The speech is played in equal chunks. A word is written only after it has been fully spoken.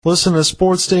Listen to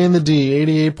Sports Day in the D,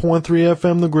 88.3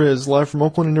 FM The Grizz, live from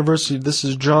Oakland University. This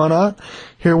is John Ott,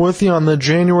 here with you on the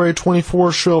January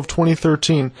 24th show of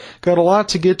 2013. Got a lot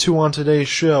to get to on today's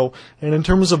show, and in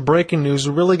terms of breaking news,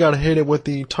 we really got to hit it with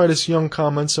the Titus Young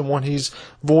comments and what he's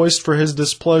voiced for his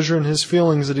displeasure and his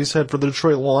feelings that he's had for the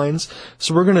Detroit Lions.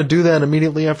 So we're going to do that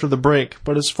immediately after the break.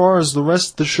 But as far as the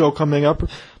rest of the show coming up,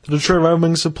 the Detroit Red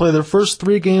Wings have played their first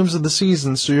 3 games of the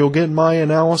season, so you'll get my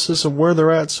analysis of where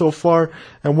they're at so far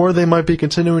and where they might be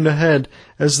continuing to head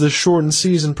as this shortened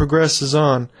season progresses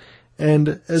on.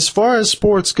 And as far as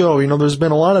sports go, there's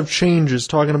been a lot of changes,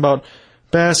 talking about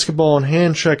basketball and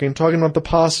hand checking, talking about the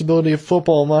possibility of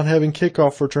football not having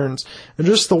kickoff returns, and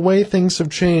just the way things have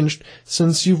changed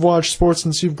since you've watched sports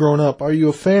since you've grown up. Are you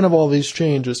a fan of all these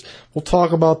changes? We'll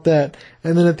talk about that.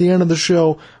 And then at the end of the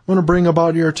show, I'm going to bring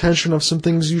about your attention of some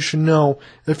things you should know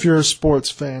if you're a sports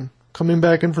fan. Coming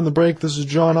back in from the break, this is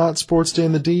John Ott, Sports Day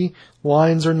in the D.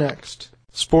 Lions are next.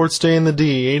 Sports Day in the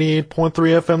D, 88.3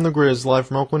 FM The Grizz, live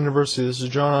from Oakland University. This is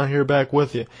John Ott here back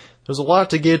with you. There's a lot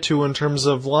to get to in terms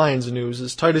of Lions news,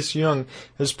 as Titus Young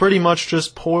has pretty much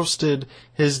just posted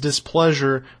his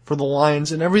displeasure for the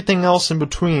Lions and everything else in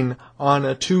between on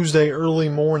a Tuesday early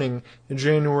morning,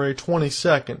 January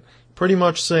 22nd, pretty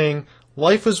much saying,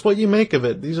 life is what you make of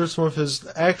it. These are some of his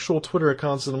actual Twitter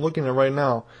accounts that I'm looking at right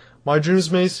now. My dreams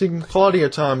may seem cloudy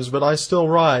at times, but I still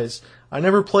rise. I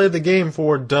never played the game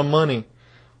for dumb money.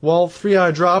 Well, 3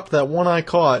 I dropped, that 1 I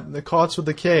caught. The caught's with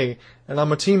a K, and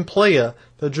I'm a team playa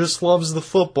that just loves the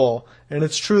football. And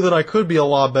it's true that I could be a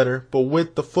lot better, but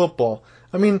with the football.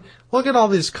 I mean, look at all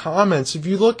these comments. If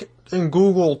you look and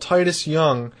Google Titus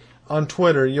Young on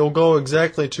Twitter, you'll go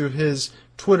exactly to his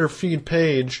Twitter feed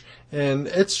page, and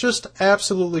it's just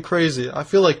absolutely crazy. I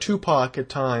feel like Tupac at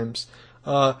times.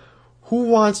 Who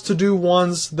wants to do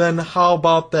ones, then how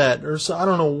about that? Or so, I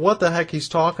don't know what the heck he's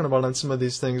talking about on some of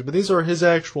these things, but these are his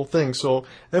actual things. So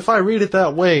if I read it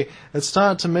that way, it's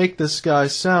not to make this guy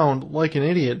sound like an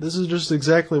idiot. This is just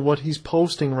exactly what he's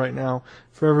posting right now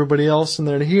for everybody else in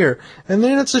there to hear. And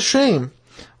then it's a shame.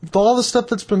 With all the stuff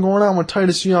that's been going on with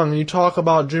Titus Young, and you talk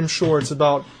about Jim Shorts,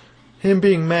 about him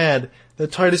being mad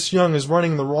that Titus Young is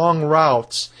running the wrong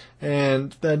routes,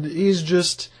 and that he's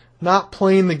just not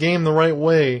playing the game the right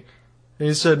way. And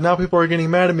he said, now people are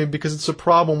getting mad at me because it's a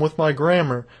problem with my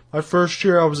grammar. My first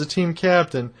year I was a team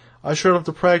captain. I showed up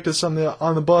to practice on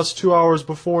the bus 2 hours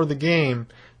before the game.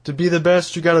 To be the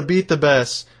best, you gotta beat the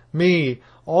best. Me.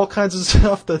 All kinds of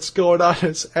stuff that's going on.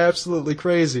 It's absolutely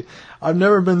crazy. I've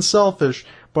never been selfish,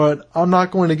 but I'm not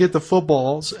going to get the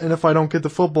footballs, and if I don't get the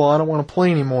football, I don't want to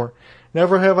play anymore.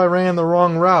 Never have I ran the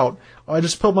wrong route. I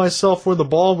just put myself where the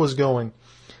ball was going.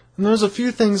 And there's a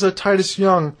few things that Titus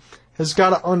Young has got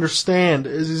to understand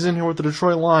as he's in here with the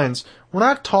Detroit Lions. We're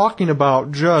not talking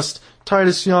about just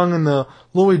Titus Young and the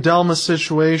Louis Delmas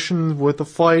situation with the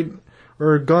fight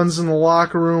or guns in the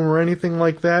locker room or anything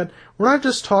like that. We're not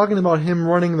just talking about him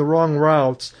running the wrong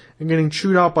routes and getting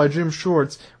chewed out by Jim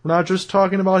Shorts. We're not just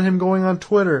talking about him going on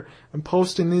Twitter and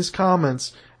posting these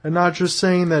comments and not just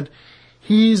saying that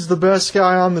he's the best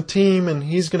guy on the team and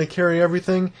he's going to carry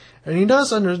everything. And he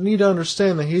does need to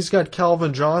understand that he's got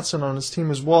Calvin Johnson on his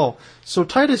team as well. So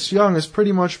Titus Young has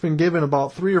pretty much been given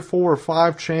about 3 or 4 or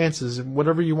 5 chances,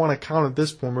 whatever you want to count at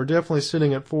this point. We're definitely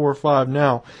sitting at 4 or 5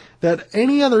 now. That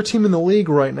any other team in the league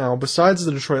right now, besides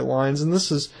the Detroit Lions, and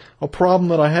this is a problem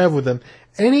that I have with them,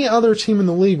 any other team in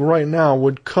the league right now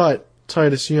would cut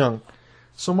Titus Young.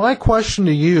 So my question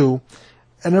to you,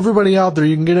 and everybody out there,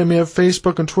 you can get at me at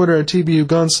Facebook and Twitter at TBU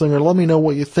Gunslinger. Let me know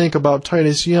what you think about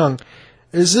Titus Young.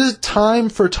 Is it time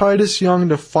for Titus Young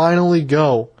to finally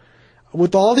go?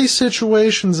 With all these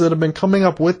situations that have been coming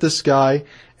up with this guy,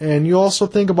 and you also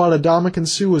think about Ndamukong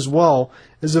Suh as well,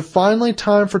 is it finally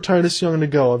time for Titus Young to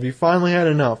go? Have you finally had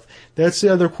enough? That's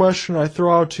the other question I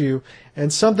throw out to you.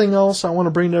 And something else I want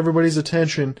to bring to everybody's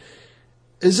attention.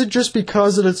 Is it just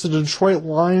because that it's the Detroit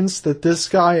Lions that this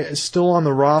guy is still on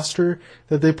the roster,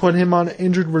 that they put him on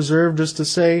injured reserve just to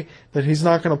say that he's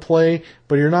not going to play,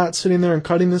 but you're not sitting there and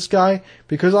cutting this guy?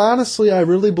 Because honestly, I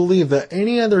really believe that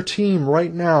any other team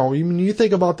right now, even you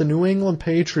think about the New England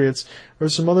Patriots or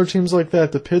some other teams like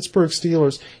that, the Pittsburgh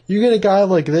Steelers, you get a guy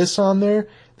like this on there,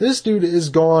 this dude is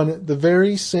gone the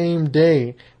very same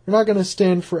day. You're not going to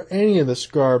stand for any of this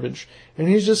garbage. And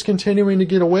he's just continuing to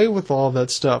get away with all that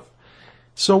stuff.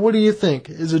 So what do you think?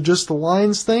 Is it just the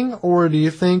Lions thing, or do you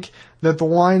think that the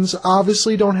Lions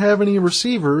obviously don't have any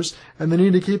receivers and they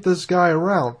need to keep this guy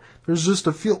around? There's just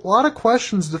a lot of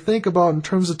questions to think about in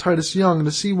terms of Titus Young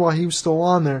to see why he was still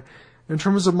on there. In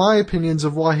terms of my opinions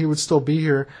of why he would still be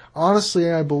here, honestly,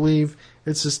 I believe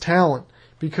it's his talent.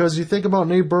 Because you think about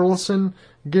Nate Burleson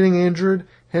getting injured,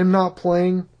 him not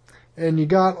playing, and you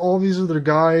got all these other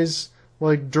guys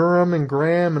like Durham and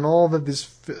Graham and all that, these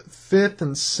fifth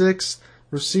and sixth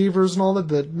receivers and all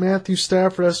that Matthew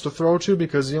Stafford has to throw to,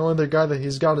 because the only other guy that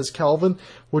he's got is Calvin,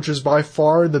 which is by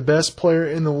far the best player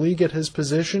in the league at his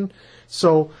position.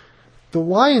 So the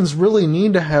Lions really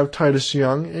need to have Titus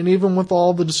Young, and even with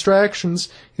all the distractions,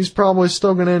 he's probably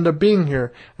still going to end up being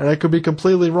here. And I could be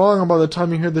completely wrong, and by the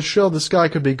time you hear the show, this guy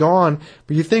could be gone.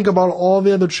 But you think about all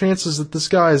the other chances that this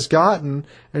guy has gotten,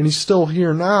 and he's still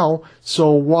here now,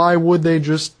 so why would they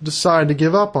just decide to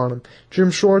give up on him?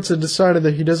 Jim Schwartz had decided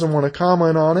that he doesn't want to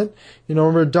comment on it. You know,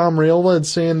 remember Dom Raiola had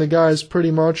saying the guy's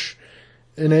pretty much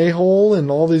an a-hole and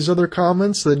all these other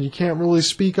comments that you can't really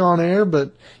speak on air,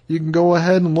 but you can go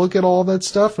ahead and look at all that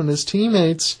stuff, and his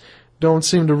teammates don't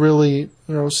seem to really,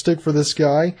 stick for this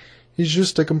guy. He's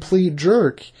just a complete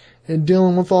jerk, and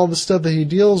dealing with all the stuff that he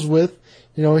deals with,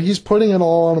 he's putting it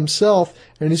all on himself,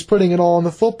 and he's putting it all on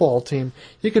the football team.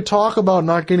 You could talk about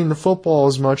not getting the football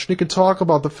as much, and you could talk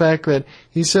about the fact that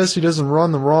he says he doesn't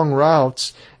run the wrong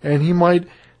routes, and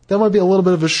that might be a little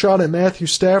bit of a shot at Matthew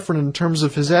Stafford in terms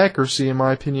of his accuracy, in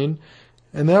my opinion,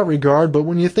 in that regard. But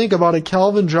when you think about it,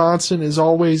 Calvin Johnson is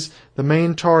always the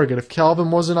main target. If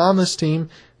Calvin wasn't on this team,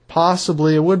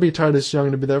 possibly it would be Titus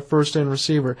Young to be that first-in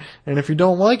receiver. And if you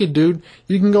don't like it, dude,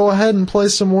 you can go ahead and play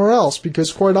somewhere else,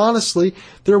 because quite honestly,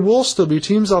 there will still be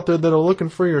teams out there that are looking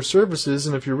for your services,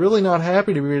 and if you're really not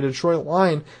happy to be a Detroit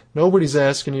Lion, nobody's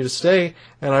asking you to stay,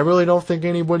 and I really don't think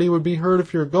anybody would be hurt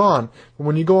if you're gone. But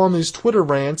when you go on these Twitter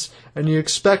rants and you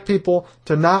expect people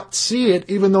to not see it,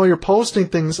 even though you're posting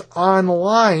things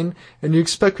online, and you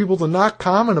expect people to not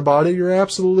comment about it, you're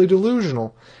absolutely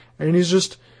delusional. And he's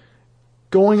just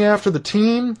going after the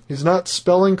team. He's not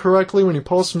spelling correctly when he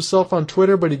posts himself on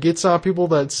Twitter, but he gets on people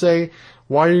that say,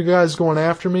 "Why are you guys going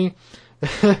after me?"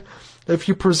 If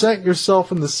you present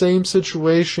yourself in the same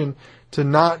situation to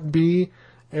not be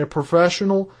a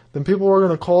professional, then people are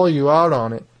going to call you out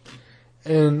on it.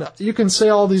 And you can say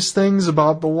all these things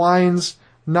about the Lions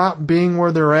not being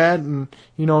where they're at and,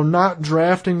 not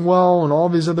drafting well and all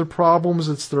these other problems.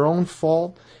 It's their own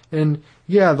fault. And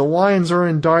yeah, the Lions are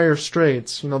in dire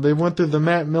straits. They went through the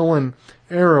Matt Millen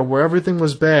era where everything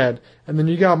was bad. And then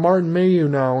you got Martin Mayhew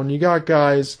now, and you got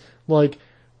guys like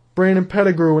Brandon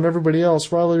Pettigrew and everybody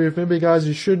else. Riley, if maybe guys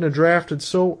you shouldn't have drafted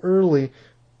so early,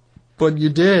 but you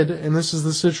did, and this is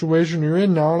the situation you're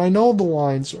in now. And I know the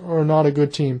Lions are not a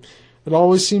good team. It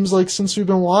always seems like since we've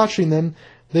been watching them,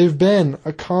 they've been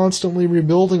a constantly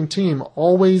rebuilding team,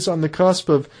 always on the cusp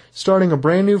of starting a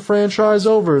brand new franchise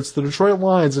over. It's the Detroit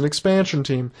Lions, an expansion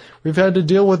team. We've had to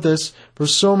deal with this for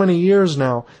so many years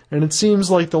now, and it seems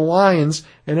like the Lions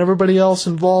and everybody else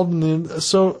involved in the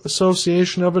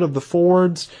association of it, of the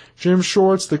Fords, Jim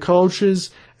Schwartz, the coaches,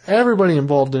 everybody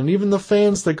involved in it, even the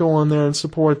fans that go in there and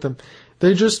support them.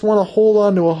 They just want to hold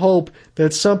on to a hope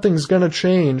that something's going to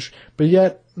change, but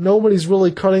yet nobody's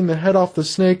really cutting the head off the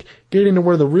snake, getting to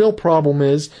where the real problem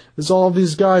is all of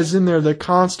these guys in there that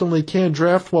constantly can't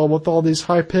draft well with all these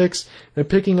high picks and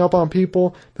picking up on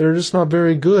people that are just not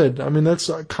very good. I mean, that's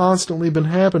constantly been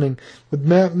happening with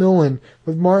Matt Millen,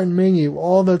 with Martin Mayhew,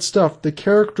 all that stuff, the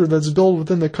character that's built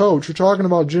within the coach. You're talking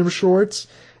about Jim Schwartz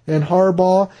and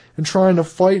Harbaugh and trying to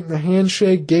fight in the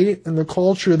handshake gate and the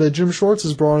culture that Jim Schwartz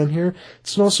has brought in here.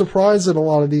 It's no surprise that a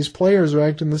lot of these players are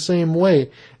acting the same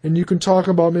way. And you can talk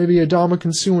about maybe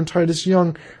Ndamukong Suh and Titus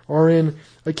Young are in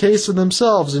a case of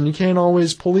themselves, and you can't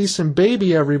always police and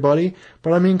baby everybody,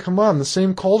 but I mean, come on, the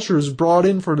same culture is brought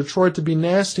in for Detroit to be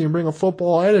nasty and bring a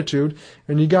football attitude,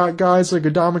 and you got guys like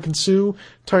Ndamukong Suh,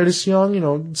 Titus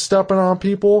Young, stepping on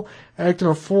people, acting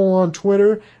a fool on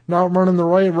Twitter, not running the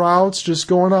right routes, just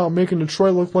going out and making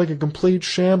Detroit look like a complete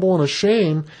shamble and a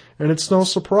shame, and it's no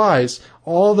surprise.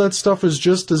 All that stuff is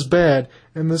just as bad,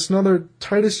 and this another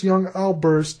Titus Young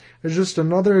outburst is just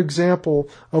another example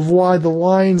of why the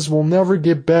Lions will never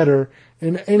get better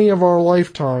in any of our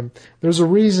lifetime. There's a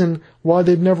reason why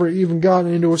they've never even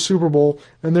gotten into a Super Bowl,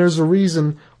 and there's a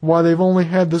reason why they've only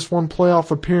had this one playoff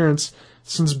appearance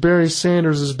since Barry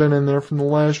Sanders has been in there from the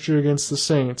last year against the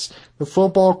Saints. The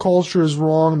football culture is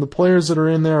wrong, the players that are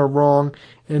in there are wrong,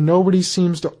 and nobody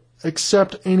seems to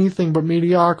accept anything but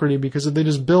mediocrity, because if they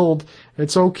just build,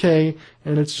 it's okay,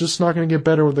 and it's just not going to get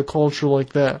better with a culture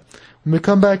like that. When we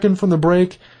come back in from the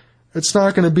break, it's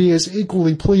not going to be as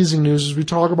equally pleasing news as we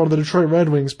talk about the Detroit Red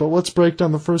Wings, but let's break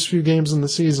down the first few games in the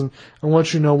season and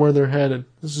let you know where they're headed.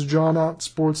 This is John Ott,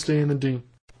 Sports Day in the D.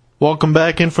 Welcome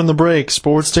back in from the break.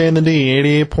 Sports Day in the D,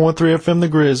 88.3 FM The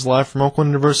Grizz, live from Oakland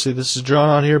University. This is John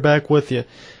Ott here, back with you.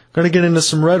 Going to get into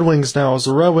some Red Wings now, as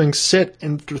the Red Wings sit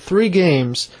in 3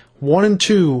 games,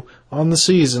 1-2 on the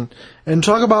season. And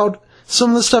talk about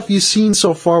some of the stuff you've seen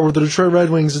so far with the Detroit Red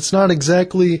Wings, it's not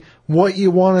exactly what you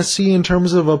want to see in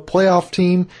terms of a playoff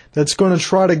team that's going to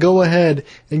try to go ahead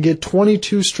and get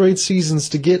 22 straight seasons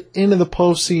to get into the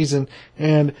postseason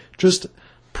and just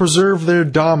preserve their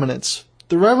dominance.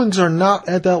 The Red Wings are not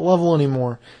at that level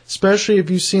anymore, especially if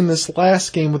you've seen this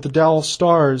last game with the Dallas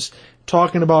Stars,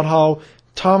 talking about how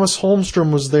Thomas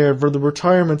Holmstrom was there for the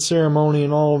retirement ceremony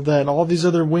and all of that, and all these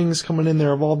other Wings coming in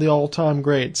there of all the all-time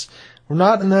greats. We're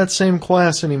not in that same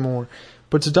class anymore.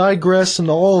 But to digress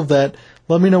into all of that,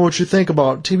 let me know what you think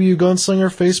about it. TBU Gunslinger,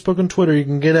 Facebook and Twitter. You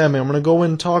can get at me. I'm going to go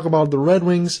in and talk about the Red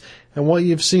Wings and what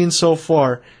you've seen so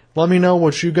far. Let me know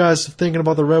what you guys are thinking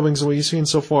about the Red Wings and what you've seen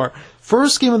so far.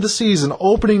 First game of the season,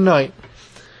 opening night.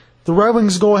 The Red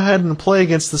Wings go ahead and play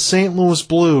against the St. Louis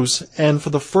Blues, and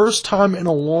for the first time in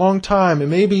a long time, it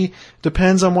maybe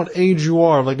depends on what age you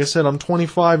are. Like I said, I'm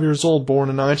 25 years old, born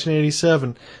in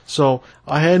 1987, so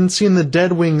I hadn't seen the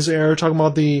Dead Wings era, talking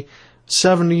about the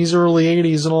 70s, early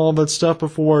 80s, and all of that stuff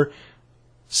before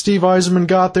Steve Yzerman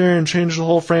got there and changed the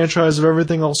whole franchise of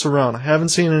everything else around. I haven't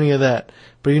seen any of that.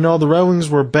 But the Red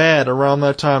Wings were bad around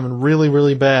that time, and really,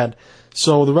 really bad.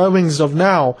 So the Red Wings of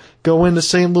now go into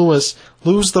St. Louis,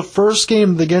 lose the first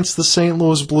game against the St.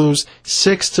 Louis Blues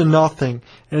 6-0.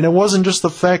 And it wasn't just the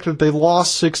fact that they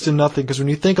lost 6-0, because when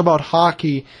you think about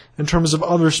hockey in terms of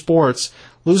other sports,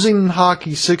 losing in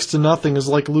hockey 6-0 is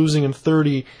like losing in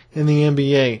 30 in the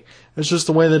NBA. It's just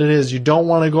the way that it is. You don't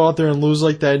want to go out there and lose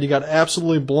like that. You got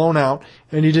absolutely blown out,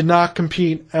 and you did not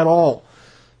compete at all.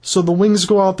 So the Wings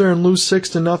go out there and lose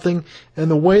 6-0,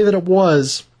 and the way that it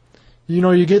was,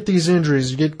 you get these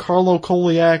injuries. You get Carlo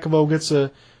Koliakovo gets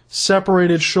a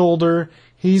separated shoulder.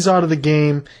 He's out of the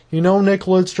game. Nick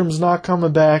Lidstrom's not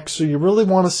coming back, so you really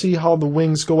want to see how the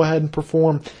Wings go ahead and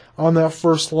perform on that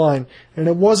first line. And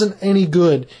it wasn't any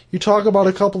good. You talk about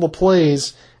a couple of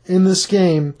plays in this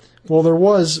game. Well, there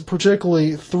was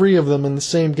particularly 3 of them in the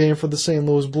same game for the St.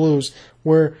 Louis Blues,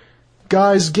 where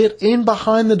guys get in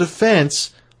behind the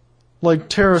defense, like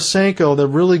Tarasenko, the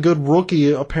really good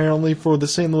rookie apparently for the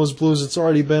St. Louis Blues. It's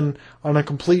already been on a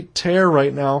complete tear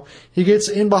right now. He gets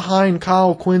in behind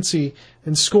Kyle Quincy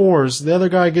and scores. The other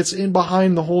guy gets in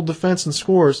behind the whole defense and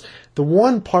scores. The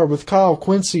one part with Kyle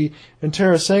Quincy and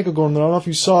Tarasenko going there, I don't know if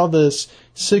you saw this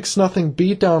 6-0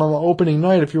 beatdown on the opening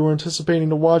night if you were anticipating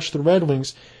to watch the Red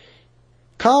Wings.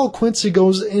 Kyle Quincy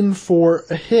goes in for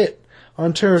a hit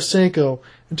on Tarasenko,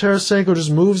 and Tarasenko just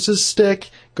moves his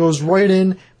stick, goes right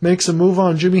in, makes a move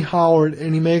on Jimmy Howard,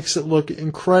 and he makes it look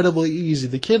incredibly easy.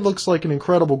 The kid looks like an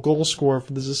incredible goal scorer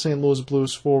for the St. Louis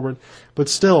Blues forward, but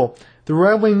still, the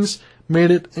Red Wings made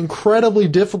it incredibly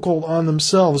difficult on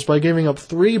themselves by giving up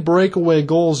 3 breakaway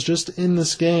goals just in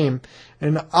this game.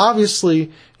 And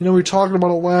obviously, we talked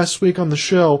about it last week on the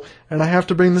show, and I have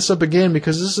to bring this up again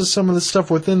because this is some of the stuff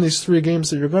within these 3 games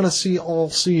that you're going to see all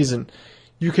season.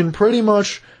 You can pretty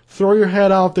much throw your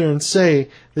head out there and say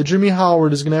that Jimmy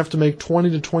Howard is going to have to make 20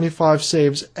 to 25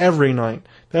 saves every night.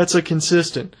 That's a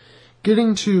consistent.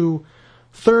 Getting to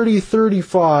 30,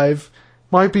 35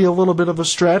 might be a little bit of a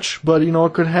stretch, but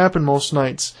it could happen most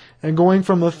nights. And going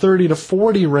from the 30 to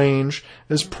 40 range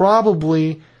is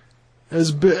probably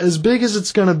as big as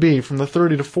it's going to be from the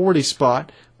 30 to 40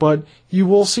 spot. But you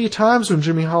will see times when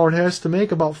Jimmy Howard has to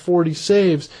make about 40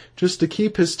 saves just to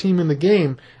keep his team in the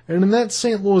game. And in that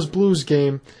St. Louis Blues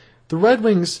game, the Red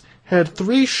Wings had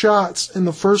 3 shots in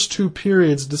the first 2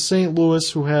 periods to St.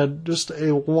 Louis, who had just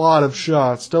a lot of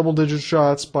shots, double-digit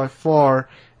shots by far,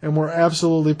 and were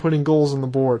absolutely putting goals on the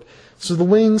board. So the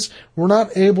Wings were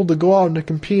not able to go out and to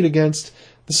compete against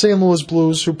the St. Louis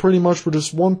Blues, who pretty much were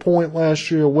just 1 point last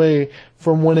year away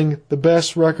from winning the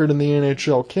best record in the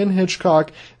NHL. Ken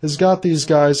Hitchcock has got these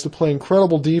guys to play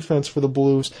incredible defense for the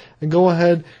Blues and go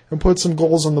ahead and put some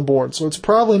goals on the board. So it's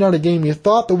probably not a game you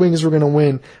thought the Wings were going to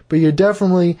win, but you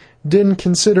definitely didn't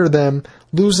consider them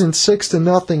losing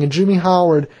 6-0, and Jimmy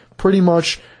Howard pretty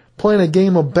much playing a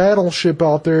game of battleship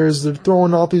out there as they're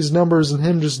throwing out these numbers and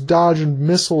him just dodging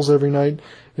missiles every night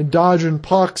and dodging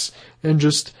pucks and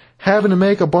just having to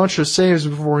make a bunch of saves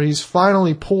before he's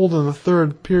finally pulled in the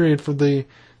 3rd period for the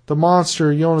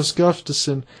monster Jonas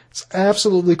Gustafsson. It's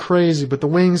absolutely crazy, but the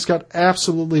Wings got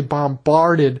absolutely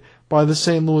bombarded by the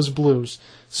St. Louis Blues.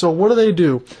 So what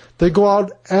do? They go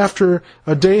out after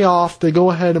a day off, they go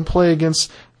ahead and play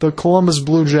against the Columbus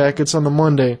Blue Jackets on the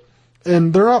Monday,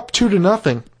 and they're up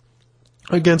 2-0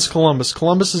 against Columbus.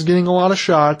 Columbus is getting a lot of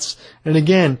shots, and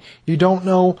again, you don't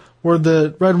know where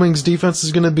the Red Wings defense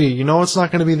is going to be. It's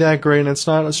not going to be that great, and it's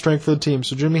not a strength for the team,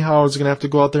 so Jimmy Howard's going to have to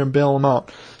go out there and bail them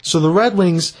out. So the Red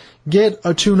Wings get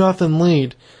a 2-0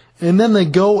 lead, and then they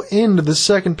go into the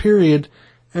second period,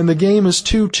 and the game is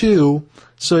 2-2,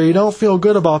 so you don't feel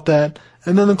good about that.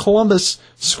 And then Columbus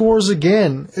scores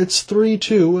again. It's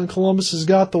 3-2, and Columbus has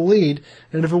got the lead.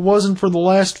 And if it wasn't for the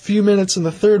last few minutes in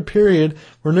the third period,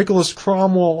 where Nicholas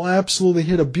Cromwell absolutely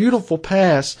hit a beautiful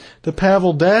pass to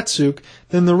Pavel Datsyuk,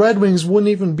 then the Red Wings wouldn't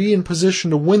even be in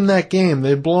position to win that game.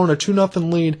 They'd blown a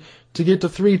 2-0 lead to get to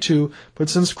 3-2, but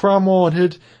since Cromwell had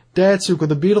hit Datsyuk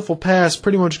with a beautiful pass,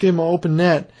 pretty much gave him an open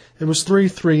net, it was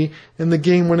 3-3, and the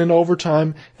game went into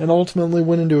overtime and ultimately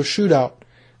went into a shootout.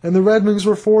 And the Red Wings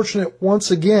were fortunate once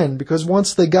again, because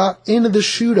once they got into the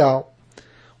shootout,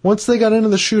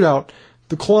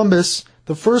 the Columbus,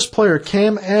 the first player,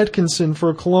 Cam Atkinson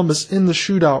for Columbus in the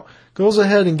shootout, goes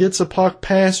ahead and gets a puck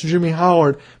past Jimmy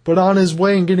Howard, but on his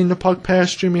way in getting the puck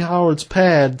past Jimmy Howard's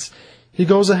pads, he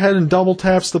goes ahead and double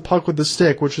taps the puck with the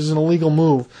stick, which is an illegal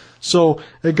move. So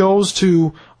it goes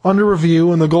to under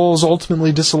review, and the goal is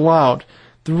ultimately disallowed.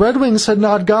 The Red Wings had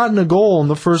not gotten a goal in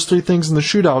the first three things in the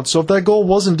shootout, so if that goal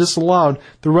wasn't disallowed,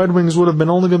 the Red Wings would have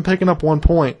only been picking up 1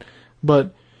 point.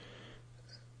 But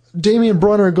Damian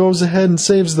Brunner goes ahead and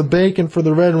saves the bacon for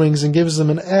the Red Wings and gives them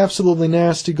an absolutely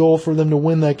nasty goal for them to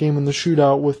win that game in the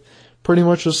shootout with pretty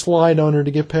much a slide under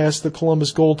to get past the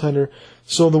Columbus goaltender,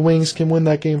 so the Wings can win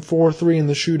that game 4-3 in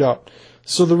the shootout.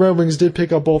 So the Red Wings did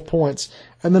pick up both points.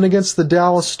 And then against the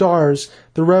Dallas Stars,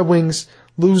 the Red Wings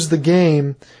lose the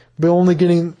game, but only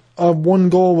getting one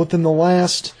goal within the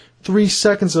last 3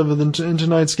 seconds of it in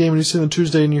tonight's game. And you see it on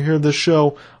Tuesday and you hear this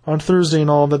show on Thursday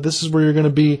and all that, this is where you're going to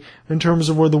be in terms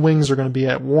of where the Wings are going to be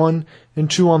at 1-2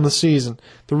 on the season.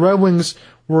 The Red Wings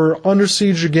were under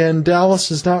siege again.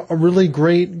 Dallas is not a really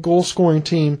great goal-scoring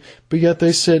team, but yet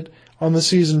they sit on the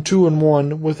season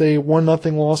 2-1 with a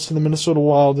 1-0 loss to the Minnesota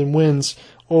Wild and wins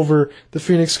over the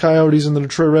Phoenix Coyotes and the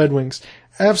Detroit Red Wings.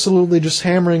 Absolutely just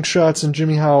hammering shots in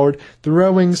Jimmy Howard. The Red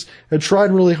Wings had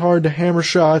tried really hard to hammer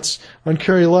shots on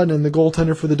Kerry Lettinen, the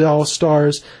goaltender for the Dallas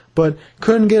Stars, but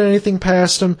couldn't get anything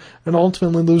past him and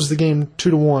ultimately lose the game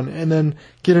 2-1 and then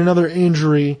get another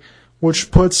injury,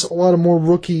 which puts a lot of more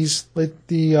rookies like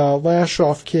the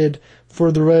Lashoff kid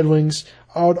for the Red Wings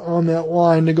out on that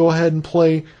line to go ahead and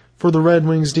play for the Red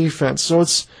Wings defense. So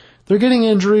they're getting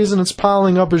injuries and it's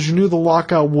piling up as you knew the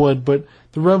lockout would, but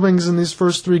the Red Wings in these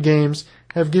first 3 games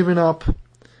have given up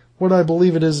what I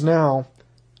believe it is now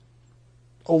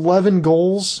 11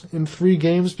 goals in 3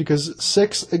 games, because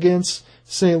 6 against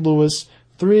St. Louis,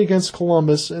 3 against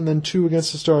Columbus, and then 2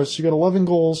 against the Stars. So you got 11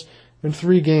 goals in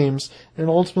 3 games, and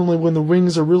ultimately when the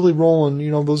Wings are really rolling,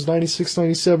 those 96,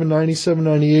 97, 97,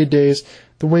 98 days,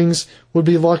 the Wings would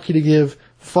be lucky to give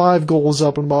 5 goals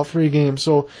up in about 3 games.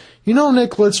 So Nick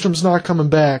Lidstrom's not coming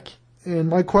back. And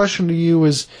my question to you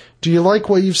is, do you like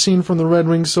what you've seen from the Red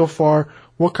Wings so far?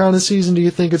 What kind of season do you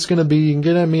think it's going to be? You can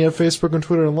get at me at Facebook and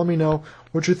Twitter and let me know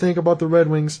what you think about the Red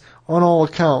Wings on all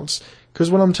accounts. Because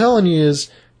what I'm telling you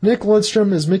is, Nick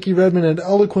Lidstrom, as Mickey Redmond had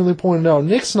eloquently pointed out,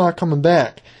 Nick's not coming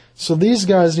back. So these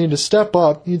guys need to step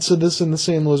up. He'd said this in the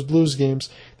St. Louis Blues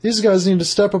games. These guys need to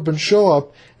step up and show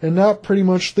up and not pretty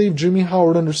much leave Jimmy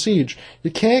Howard under siege. You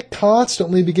can't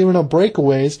constantly be giving up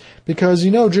breakaways because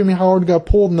Jimmy Howard got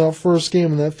pulled in that first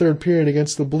game in that third period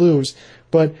against the Blues.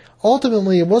 But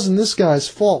ultimately, it wasn't this guy's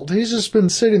fault. He's just been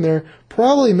sitting there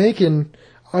probably making,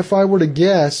 if I were to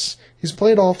guess, he's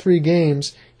played all 3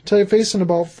 games. He's facing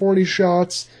about 40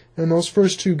 shots in those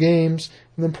first 2 games,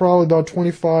 and then probably about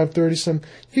 25, 30 some.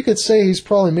 You could say he's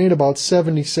probably made about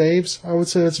 70 saves. I would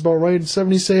say that's about right.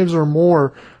 70 saves or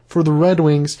more for the Red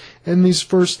Wings in these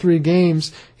first 3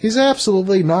 games. He's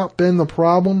absolutely not been the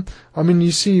problem. I mean,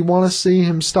 you want to see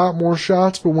him stop more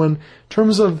shots, but when, in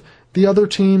terms of the other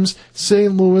teams,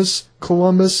 St. Louis,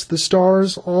 Columbus, the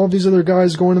Stars, all these other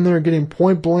guys going in there and getting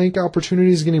point-blank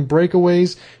opportunities, getting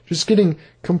breakaways, just getting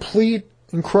complete,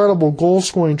 incredible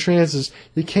goal-scoring chances.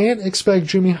 You can't expect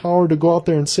Jimmy Howard to go out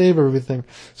there and save everything.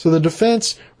 So the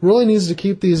defense really needs to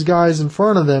keep these guys in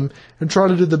front of them and try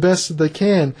to do the best that they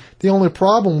can. The only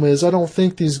problem is I don't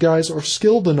think these guys are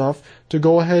skilled enough to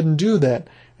go ahead and do that.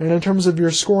 And in terms of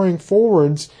your scoring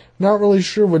forwards, not really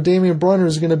sure what Damian Brunner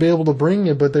is going to be able to bring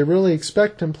you, but they really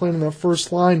expect him playing in that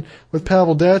first line with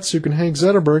Pavel Datsyuk and Hank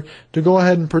Zetterberg to go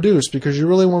ahead and produce, because you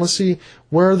really want to see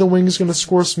where the Wings going to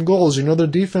score some goals. Their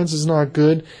defense is not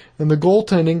good, and the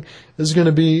goaltending is going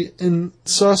to be in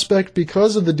suspect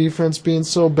because of the defense being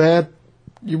so bad.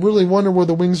 You really wonder where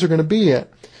the Wings are going to be at.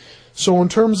 So in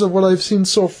terms of what I've seen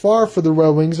so far for the Red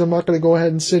Wings, I'm not going to go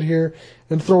ahead and sit here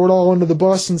and throw it all under the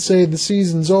bus and say the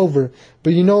season's over.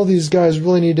 But these guys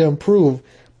really need to improve.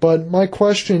 But my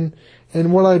question,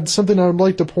 and something I'd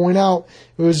like to point out,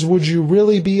 is would you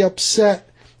really be upset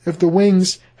if the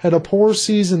Wings had a poor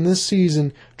season this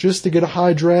season just to get a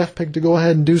high draft pick to go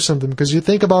ahead and do something. Because you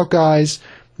think about guys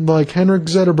like Henrik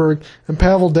Zetterberg and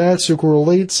Pavel Datsyuk, who were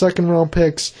late second-round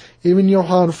picks, even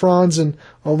Johan Franzen,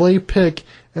 a late pick,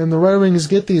 and the Red Wings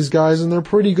get these guys, and they're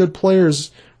pretty good players,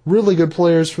 really good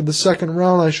players for the second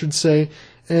round, I should say.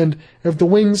 And if the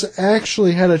Wings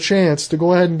actually had a chance to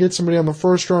go ahead and get somebody on the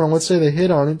first round, and let's say they hit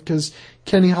on it, because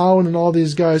Kenny Howland and all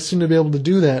these guys seem to be able to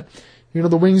do that. You know,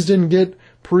 the Wings didn't get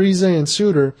Parise and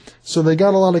Suter, so they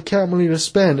got a lot of cap money to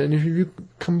spend. And if you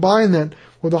combine that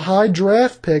with a high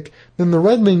draft pick, then the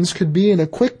Red Wings could be in a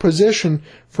quick position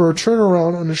for a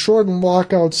turnaround on a shortened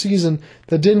lockout season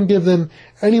that didn't give them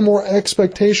any more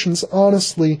expectations,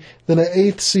 honestly, than an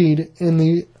 8th seed in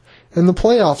the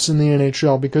playoffs in the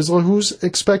NHL, because who's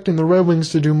expecting the Red Wings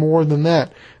to do more than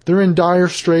that? They're in dire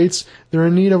straits. They're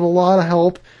in need of a lot of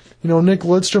help. You know, Nick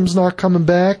Lidstrom's not coming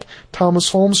back.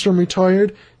 Thomas Holmstrom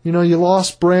retired. You know, you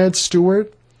lost Brad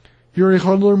Stewart. Yuri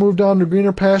Hudler moved on to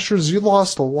greener pastures. You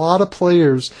lost a lot of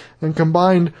players, and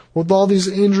combined with all these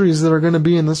injuries that are going to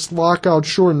be in this lockout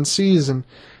shortened season,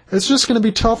 it's just going to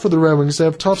be tough for the Red Wings. They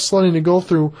have tough sledding to go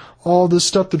through all this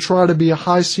stuff to try to be a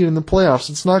high seed in the playoffs.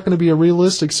 It's not going to be a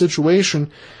realistic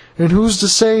situation. And who's to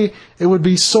say it would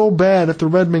be so bad if the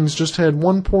Red Wings just had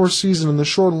one poor season in the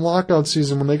shortened lockout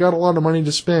season when they got a lot of money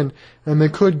to spend and they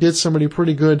could get somebody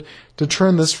pretty good to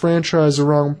turn this franchise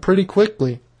around pretty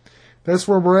quickly. That's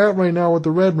where we're at right now with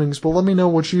the Red Wings, but let me know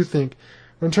what you think.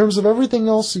 In terms of everything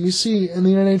else that you see in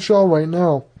the NHL right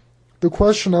now, the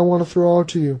question I want to throw out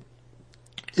to you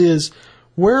is,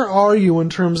 where are you in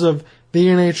terms of the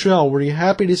NHL? Were you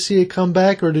happy to see it come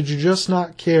back, or did you just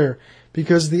not care?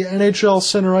 Because the NHL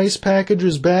Center Ice package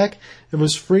is back. It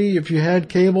was free. If you had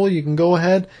cable, you can go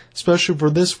ahead, especially for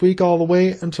this week all the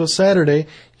way until Saturday.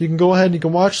 You can go ahead and you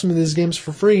can watch some of these games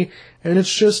for free. And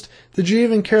it's just, did you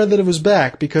even care that it was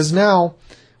back? Because now,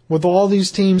 with all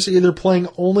these teams either playing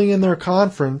only in their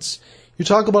conference, you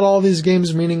talk about all these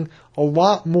games meaning a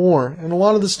lot more, and a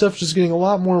lot of the stuff just getting a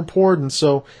lot more important.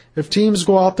 So if teams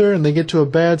go out there and they get to a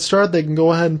bad start, they can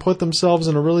go ahead and put themselves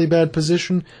in a really bad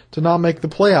position to not make the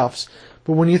playoffs.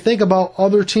 But when you think about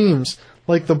other teams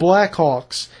like the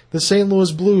Blackhawks, the St.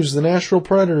 Louis Blues, the Nashville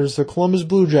Predators, the Columbus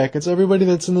Blue Jackets, everybody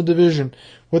that's in the division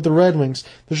with the Red Wings,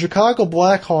 the Chicago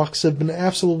Blackhawks have been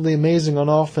absolutely amazing on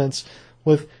offense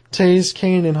with Taves,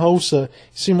 Kane, and Hossa. You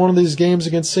see one of these games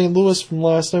against St. Louis from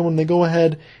last night when they go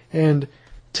ahead and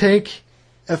take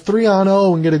a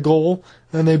 3-on-0 and get a goal,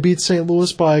 and they beat St.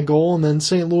 Louis by a goal, and then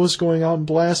St. Louis going out and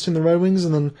blasting the Red Wings,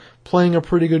 and then playing a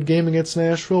pretty good game against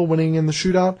Nashville, winning in the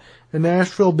shootout, and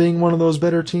Nashville being one of those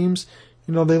better teams.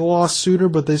 You know, they lost Suter,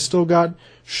 but they still got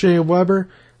Shea Weber.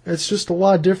 It's just a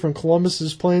lot different. Columbus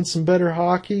is playing some better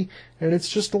hockey, and it's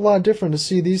just a lot different to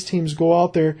see these teams go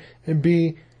out there and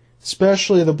be,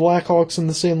 especially the Blackhawks and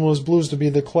the St. Louis Blues, to be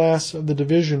the class of the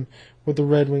division with the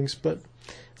Red Wings. But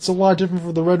it's a lot different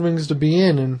for the Red Wings to be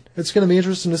in, and it's going to be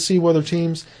interesting to see whether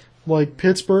teams like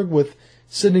Pittsburgh with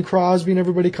Sidney Crosby and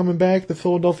everybody coming back, the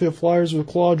Philadelphia Flyers with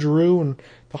Claude Giroux and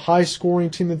the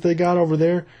high-scoring team that they got over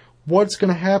there, what's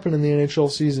going to happen in the NHL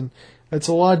season. It's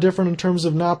a lot different in terms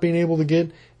of not being able to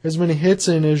get as many hits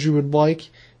in as you would like,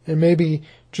 and maybe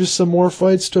just some more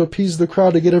fights to appease the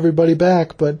crowd to get everybody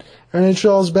back. But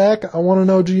NHL is back. I want to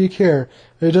know, do you care?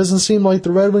 It doesn't seem like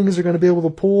the Red Wings are going to be able to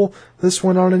pull this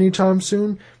one out anytime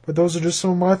soon, but those are just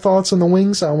some of my thoughts on the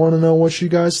Wings. I want to know what you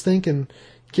guys think, and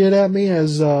get at me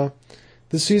as the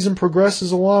season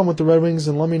progresses along with the Red Wings,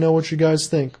 and let me know what you guys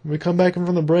think. When we come back in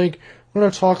from the break, we're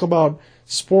going to talk about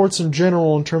sports in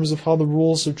general in terms of how the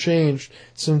rules have changed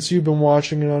since you've been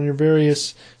watching it on your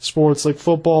various sports like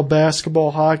football,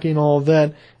 basketball, hockey, and all of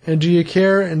that. And do you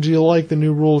care, and do you like the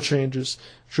new rule changes?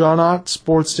 John Ott,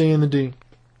 Sports Day in the D.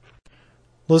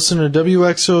 Listen to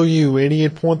WXOU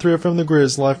 88.3 FM The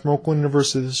Grizz, live from Oakland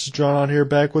University. This is John Ott here,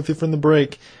 back with you from the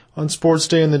break on Sports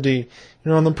Day in the D.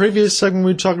 You know, in the previous segment,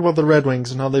 we talked about the Red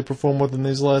Wings and how they performed within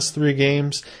these last 3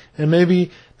 games, and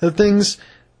maybe that things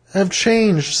have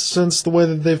changed since the way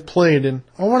that they've played. And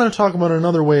I want to talk about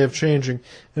another way of changing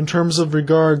in terms of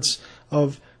regards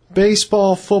of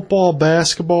baseball, football,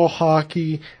 basketball,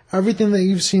 hockey. Everything that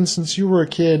you've seen since you were a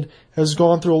kid has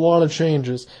gone through a lot of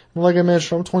changes. And like I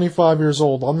mentioned, I'm 25 years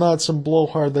old. I'm not some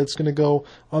blowhard that's going to go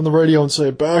on the radio and say,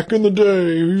 back in the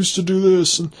day, we used to do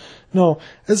this. And no,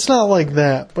 it's not like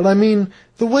that. But I mean,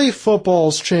 the way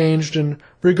football's changed in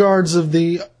regards of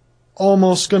the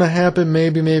almost going to happen,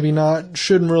 maybe, maybe not,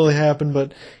 shouldn't really happen,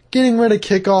 but getting rid of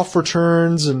kickoff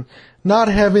returns and not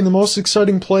having the most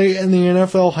exciting play in the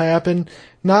NFL happen,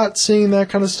 not seeing that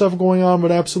kind of stuff going on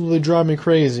would absolutely drive me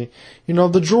crazy. You know,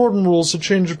 the Jordan rules have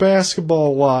changed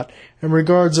basketball a lot in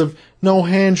regards of no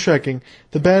hand checking.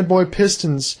 The Bad Boy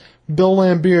Pistons, Bill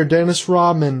Laimbeer, Dennis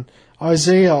Rodman,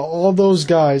 Isaiah, all those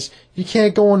guys, you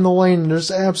can't go in the lane and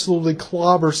just absolutely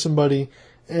clobber somebody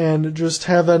and just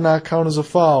have that not count as a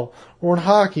foul. Or in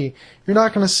hockey, you're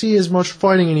not going to see as much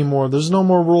fighting anymore. There's no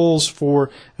more rules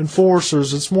for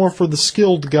enforcers. It's more for the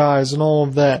skilled guys and all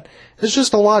of that. It's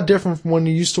just a lot different from when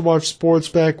you used to watch sports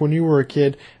back when you were a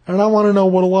kid. And I want to know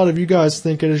what a lot of you guys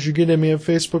think as you get at me at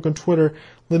Facebook and Twitter.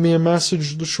 Leave me a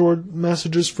message, the short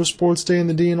messages for Sports Day in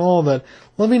the D and all of that.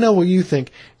 Let me know what you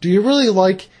think. Do you really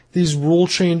like these rule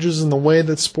changes and the way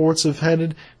that sports have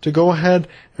headed to go ahead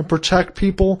and protect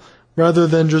people rather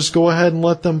than just go ahead and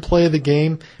let them play the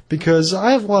game? Because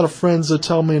I have a lot of friends that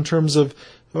tell me, in terms of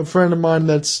a friend of mine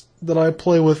that I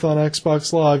play with on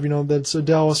Xbox Live, you know, that's a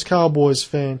Dallas Cowboys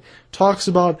fan, talks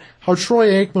about how Troy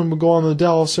Aikman would go on the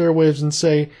Dallas airwaves and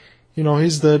say, you know,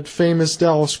 he's the famous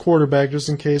Dallas quarterback, just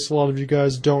in case a lot of you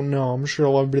guys don't know. I'm sure a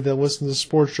lot of everybody that listens to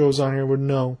sports shows on here would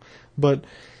know. But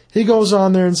he goes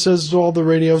on there and says to all the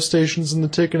radio stations and the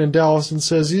ticket in Dallas and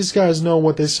says these guys know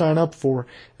what they sign up for.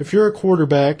 If you're a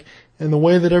quarterback, and the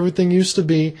way that everything used to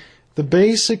be, the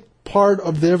basic part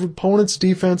of the opponent's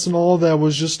defense and all of that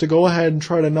was just to go ahead and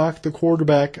try to knock the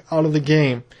quarterback out of the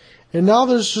game. And now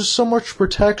there's just so much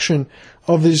protection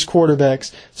of these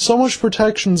quarterbacks, so much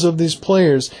protections of these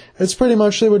players. It's pretty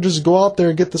much they would just go out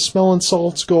there, get the smelling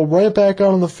salts, go right back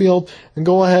out on the field, and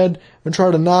go ahead and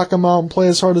try to knock them out and play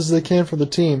as hard as they can for the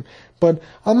team. But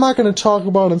I'm not going to talk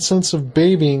about in sense of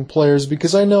babying players,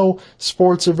 because I know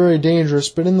sports are very dangerous.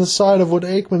 But in the side of what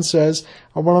Aikman says,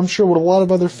 and what I'm sure what a lot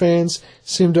of other fans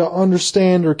seem to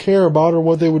understand or care about, or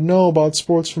what they would know about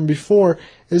sports from before,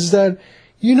 is that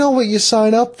you know what you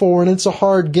sign up for, and it's a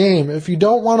hard game. If you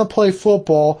don't want to play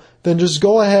football, then just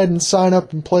go ahead and sign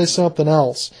up and play something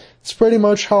else. It's pretty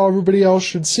much how everybody else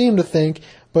should seem to think,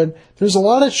 but there's a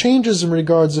lot of changes in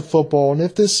regards to football, and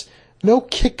if this no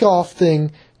kickoff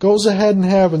thing goes ahead and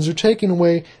happens, you're taking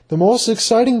away the most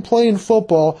exciting play in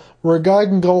football, where a guy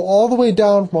can go all the way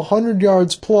down from 100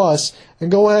 yards plus and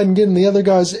go ahead and get in the other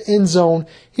guy's end zone.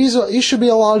 He should be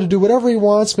allowed to do whatever he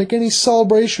wants, make any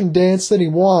celebration dance that he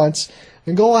wants,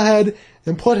 and go ahead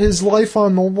and put his life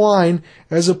on the line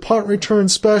as a punt return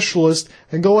specialist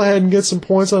and go ahead and get some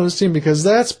points on his team, because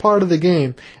that's part of the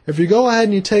game. If you go ahead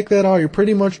and you take that out, you're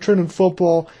pretty much turning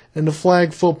football into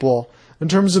flag football. In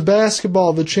terms of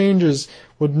basketball, the changes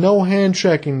with no hand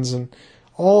checkings and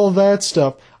all of that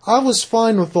stuff, I was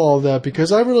fine with all of that,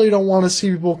 because I really don't want to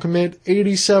see people commit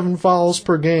 87 fouls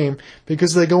per game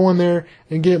because they go in there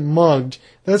and get mugged.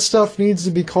 That stuff needs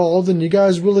to be called, and you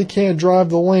guys really can't drive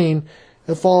the lane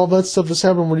if all of that stuff is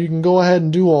happening where you can go ahead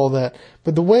and do all that.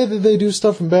 But the way that they do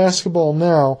stuff in basketball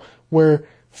now, where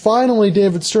finally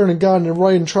David Stern had gotten it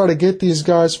right and try to get these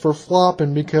guys for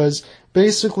flopping, because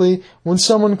basically when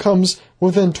someone comes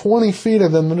within 20 feet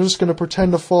of them, they're just going to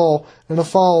pretend to fall, and a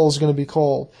foul is going to be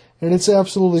called. And it's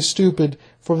absolutely stupid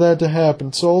for that to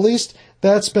happen. So at least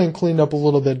that's been cleaned up a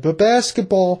little bit. But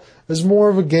basketball is more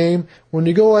of a game when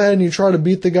you go ahead and you try to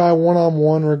beat the guy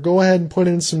one-on-one, or go ahead and put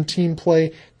in some team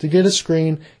play to get a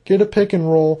screen, get a pick and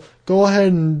roll, go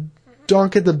ahead and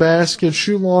dunk at the basket,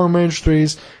 shoot long-range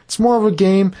threes. It's more of a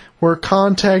game where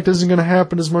contact isn't going to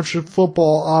happen as much as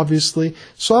football, obviously.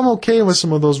 So I'm okay with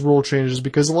some of those rule changes,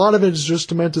 because a lot of it is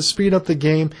just meant to speed up the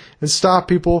game and stop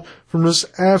people from just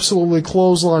absolutely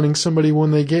clotheslining somebody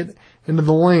when they get into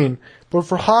the lane. But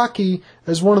for hockey,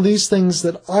 as one of these things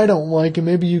that I don't like, and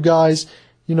maybe you guys,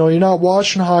 you know, you're not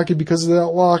watching hockey because of that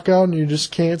lockout and you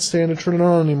just can't stand to turn it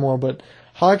on anymore, but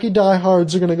hockey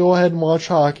diehards are going to go ahead and watch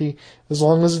hockey as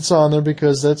long as it's on there,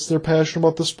 because that's their passion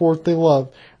about the sport they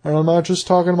love. And I'm not just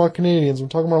talking about Canadians. I'm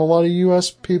talking about a lot of U.S.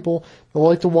 people that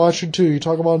like to watch it too. You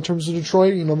talk about in terms of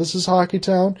Detroit, you know, this is hockey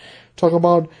town. Talk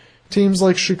about teams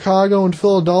like Chicago and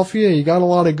Philadelphia. You got a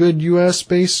lot of good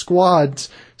U.S.-based squads,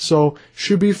 so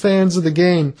should be fans of the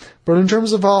game. But in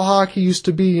terms of how hockey used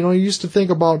to be, you know, you used to think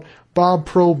about Bob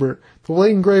Probert, the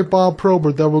late and great Bob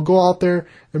Probert, that would go out there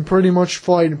and pretty much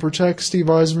fight and protect Steve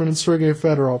Yzerman and Sergei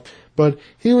Fedorov. But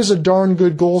he was a darn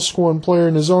good goal-scoring player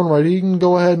in his own right. He can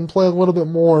go ahead and play a little bit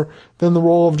more than the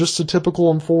role of just a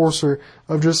typical enforcer,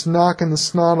 of just knocking the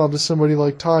snot out of somebody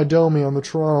like Ty Domi on the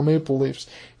Toronto Maple Leafs.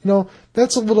 You know,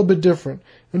 that's a little bit different.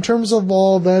 In terms of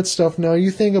all that stuff, now you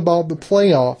think about the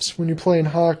playoffs when you play in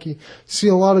hockey. See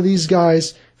a lot of these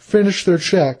guys finish their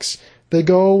checks. They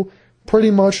go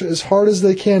pretty much as hard as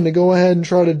they can to go ahead and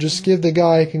try to just give the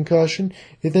guy a concussion.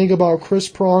 You think about Chris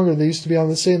Pronger, that used to be on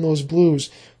the St. Louis Blues,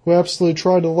 who absolutely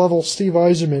tried to level Steve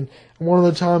Yzerman. And one of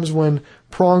the times when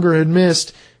Pronger had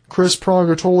missed, Chris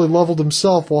Pronger totally leveled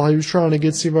himself while he was trying to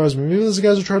get Steve Eisman. Maybe those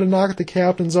guys are trying to knock the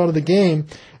captains out of the game,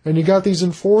 and you got these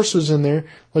enforcers in there,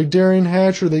 like Darian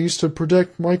Hatcher, they used to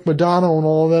protect Mike Modano and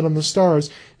all of that on the Stars.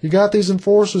 You got these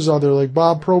enforcers out there, like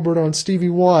Bob Probert on Stevie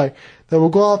Y, that will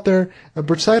go out there and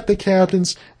protect the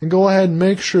captains and go ahead and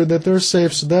make sure that they're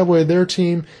safe so that way their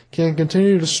team can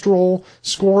continue to stroll,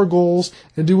 score goals,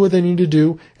 and do what they need to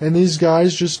do. And these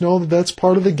guys just know that that's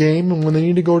part of the game, and when they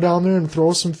need to go down there and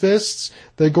throw some fists,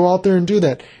 they go out there and do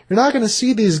that. You're not going to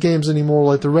see these games anymore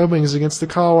like the Red Wings against the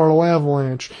Colorado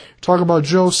Avalanche. Talk about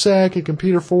Joe Sakic and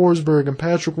Peter Forsberg and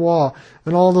Patrick Waugh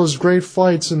and all those great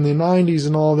fights in the 90s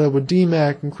and all that with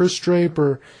D-Mac and Chris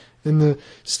Draper and the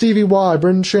Stevie Y,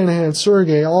 Brendan Shanahan,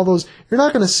 Sergei, all those. You're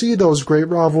not going to see those great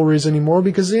rivalries anymore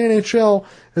because the NHL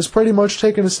has pretty much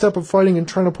taken a step of fighting and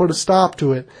trying to put a stop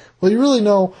to it. Well, you really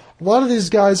know a lot of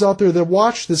these guys out there that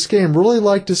watch this game really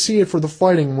like to see it for the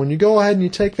fighting. When you go ahead and you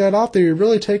take that out there, you're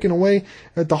really taking away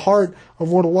at the heart of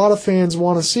what a lot of fans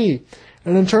want to see.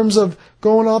 And in terms of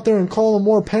going out there and calling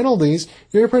more penalties,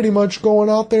 you're pretty much going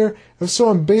out there, if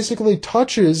someone basically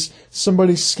touches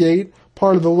somebody's skate,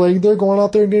 part of the leg, they're going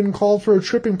out there and getting called for a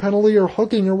tripping penalty or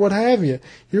hooking or what have you.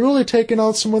 You're really taking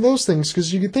out some of those things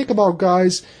because you can think about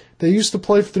guys that used to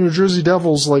play for the New Jersey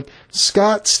Devils like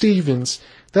Scott Stevens.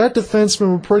 That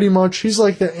defenseman would pretty much, he's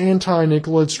like the anti-Nick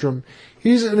Lidstrom.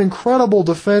 He's an incredible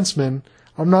defenseman.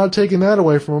 I'm not taking that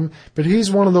away from him, but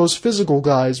he's one of those physical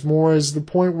guys, more as the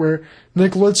point where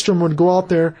Nick Lidstrom would go out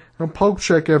there and poke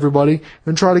check everybody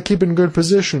and try to keep in good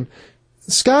position.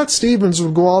 Scott Stevens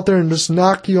would go out there and just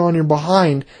knock you on your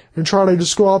behind and try to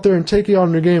just go out there and take you out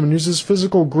of your game and use his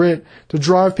physical grit to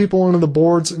drive people into the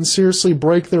boards and seriously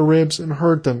break their ribs and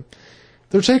hurt them.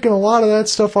 They're taking a lot of that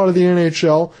stuff out of the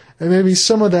NHL, and maybe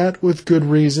some of that with good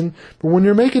reason. But when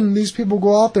you're making these people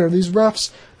go out there, these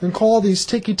refs, and call these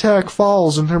ticky-tack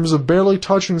fouls in terms of barely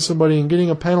touching somebody and getting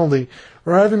a penalty,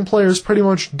 or having players pretty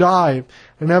much dive,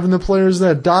 and having the players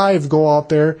that dive go out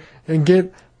there and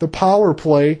get the power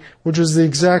play, which is the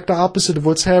exact opposite of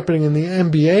what's happening in the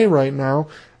NBA right now,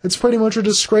 it's pretty much a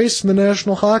disgrace in the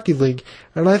National Hockey League.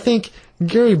 And I think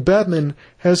Gary Bettman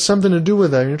has something to do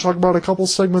with that. You talked about a couple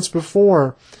segments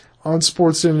before on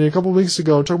Sports Indy, a couple weeks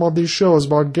ago, talking about these shows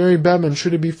about Gary Bettman,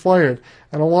 should he be fired?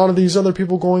 And a lot of these other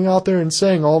people going out there and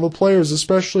saying, all the players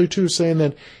especially too, saying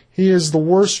that he is the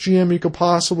worst GM you could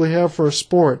possibly have for a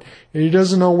sport. And he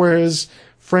doesn't know where his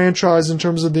franchise in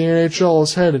terms of the NHL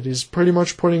is headed. He's pretty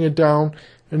much putting it down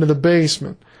into the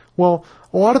basement. Well,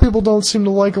 a lot of people don't seem to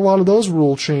like a lot of those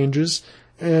rule changes,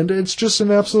 and it's just an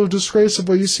absolute disgrace of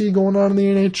what you see going on in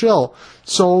the NHL.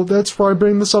 So that's why I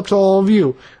bring this up to all of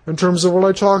you in terms of what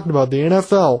I talked about, the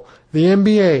NFL, the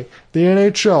NBA, the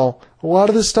NHL. A lot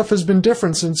of this stuff has been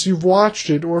different since you've watched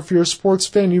it, or if you're a sports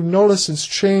fan, you've noticed it's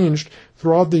changed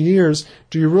throughout the years.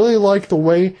 Do you really like the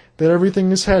way that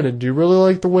everything is headed? Do you really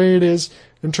like the way it is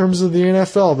in terms of the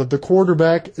NFL, that the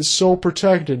quarterback is so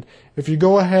protected? If you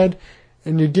go ahead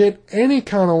and you get any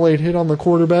kind of late hit on the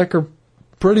quarterback, or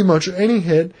pretty much any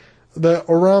hit that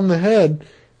around the head,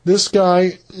 this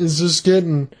guy is just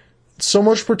getting so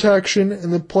much protection,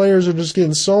 and the players are just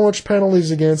getting so much penalties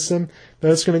against them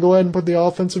that it's going to go ahead and put the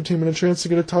offensive team in a chance to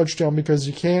get a touchdown because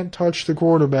you can't touch the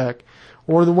quarterback.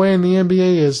 Or the way in the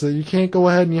NBA is that you can't go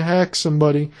ahead and you hack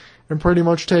somebody and pretty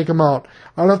much take them out.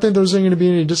 I don't think there's going to be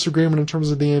any disagreement in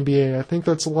terms of the NBA. I think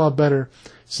that's a lot better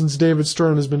since David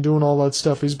Stern has been doing all that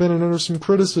stuff. He's been under some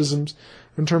criticisms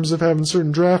in terms of having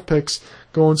certain draft picks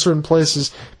go in certain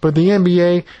places. But the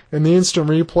NBA and the instant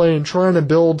replay and trying to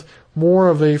build more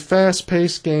of a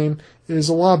fast-paced game is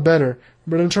a lot better.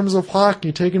 But in terms of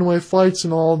hockey, taking away fights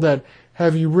and all of that,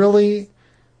 have you really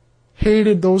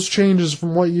hated those changes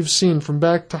from what you've seen from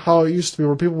back to how it used to be,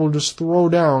 where people would just throw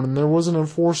down and there was an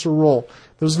enforcer role?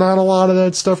 There's not a lot of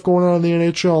that stuff going on in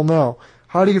the NHL now.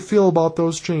 How do you feel about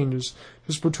those changes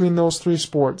just between those three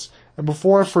sports? And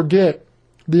before I forget,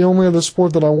 the only other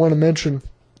sport that I want to mention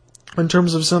in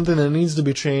terms of something that needs to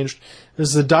be changed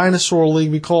is the dinosaur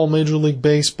league we call Major League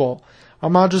Baseball.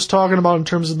 I'm not just talking about in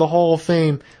terms of the Hall of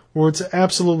Fame, where it's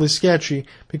absolutely sketchy,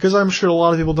 because I'm sure a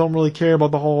lot of people don't really care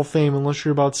about the Hall of Fame unless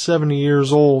you're about 70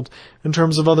 years old in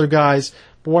terms of other guys.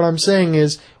 But what I'm saying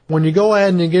is, when you go ahead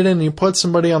and you get in and you put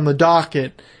somebody on the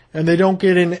docket, and they don't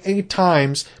get in 8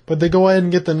 times, but they go ahead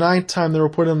and get the 9th time they were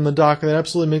put in the docket, that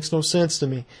absolutely makes no sense to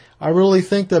me. I really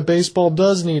think that baseball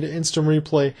does need instant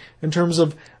replay in terms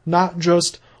of not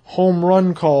just home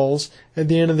run calls at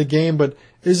the end of the game, but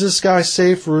is this guy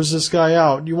safe or is this guy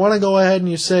out? You want to go ahead and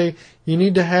you say you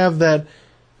need to have that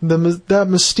that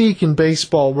mystique in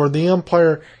baseball where the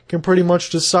umpire can pretty much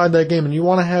decide that game. And you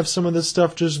want to have some of this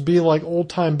stuff just be like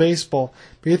old-time baseball.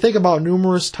 But you think about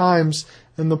numerous times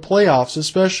in the playoffs,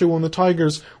 especially when the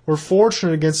Tigers were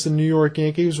fortunate against the New York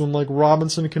Yankees when like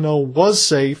Robinson Cano was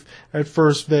safe at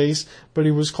first base, but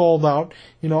he was called out.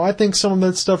 I think some of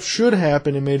that stuff should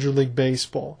happen in Major League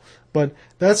Baseball. But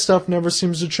that stuff never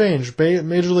seems to change.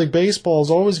 Major League Baseball is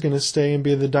always going to stay and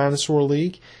be the dinosaur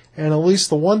league. And at least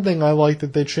the one thing I like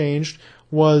that they changed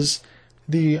was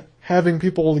the having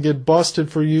people get busted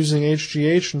for using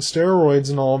HGH and steroids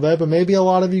and all of that. But maybe a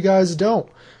lot of you guys don't.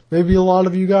 Maybe a lot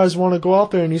of you guys want to go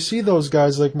out there and you see those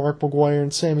guys like Mark McGwire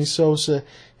and Sammy Sosa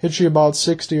hit you about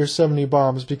 60 or 70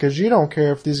 bombs because you don't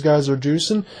care if these guys are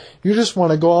juicing. You just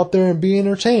want to go out there and be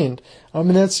entertained. I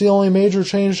mean, that's the only major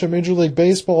change that Major League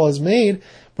Baseball has made.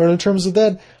 But in terms of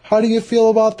that, how do you feel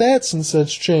about that since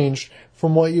that's changed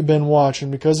from what you've been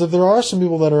watching? Because if there are some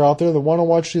people that are out there that want to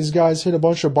watch these guys hit a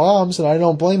bunch of bombs, and I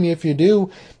don't blame you if you do,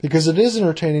 because it is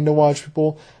entertaining to watch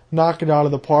people knock it out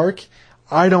of the park.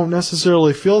 I don't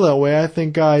necessarily feel that way. I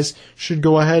think guys should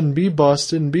go ahead and be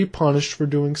busted and be punished for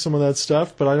doing some of that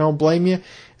stuff, but I don't blame you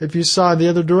if you side the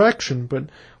other direction. But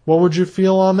what would you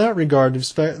feel on that regard?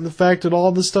 The fact that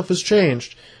all this stuff has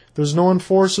changed. There's no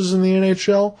enforcers in the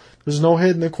NHL. There's no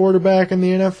hitting the quarterback in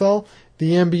the NFL.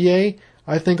 The NBA,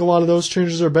 I think a lot of those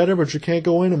changes are better, but you can't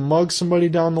go in and mug somebody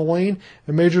down the lane.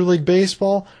 In Major League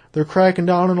Baseball, they're cracking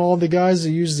down on all the guys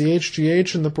that use the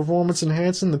HGH and the performance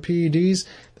enhancing, the PEDs,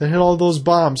 that hit all those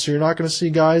bombs. So you're not going to see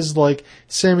guys like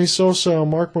Sammy Sosa and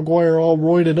Mark McGwire all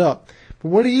roided up. But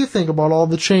what do you think about all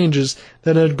the changes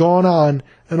that had gone on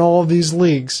in all of these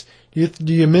leagues? Do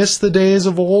you miss the days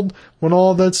of old when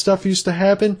all of that stuff used to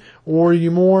happen? Or are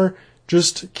you more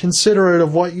just considerate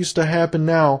of what used to happen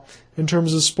now in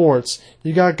terms of sports?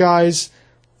 You got guys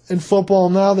in football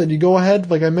now that you go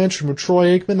ahead, like I mentioned with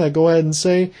Troy Aikman, that go ahead and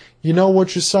say, you know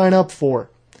what you sign up for.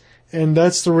 And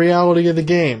that's the reality of the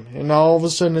game. And now all of a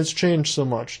sudden it's changed so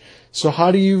much. So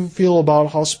how do you feel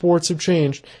about how sports have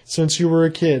changed since you were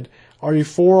a kid? Are you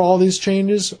for all these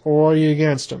changes or are you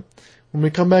against them? When we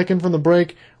come back in from the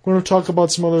break, we're going to talk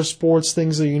about some other sports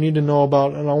things that you need to know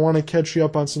about, and I want to catch you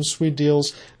up on some sweet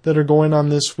deals that are going on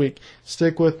this week.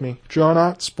 Stick with me. John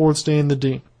Ott, Sports Day in the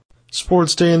D.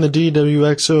 Sports Day in the D,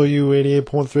 WXOU 88.3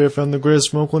 FM, the Grizz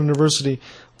from Oakland University.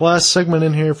 Last segment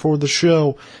in here for the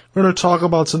show. We're going to talk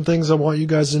about some things I want you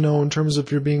guys to know in terms of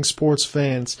if you're being sports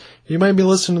fans. You might be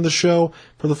listening to the show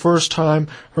for the first time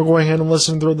or going ahead and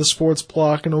listening through the sports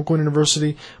block in Oakland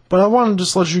University, but I want to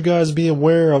just let you guys be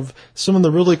aware of some of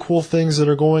the really cool things that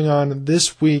are going on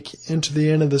this week into the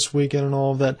end of this weekend and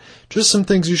all of that. Just some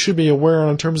things you should be aware of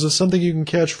in terms of something you can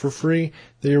catch for free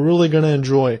that you're really going to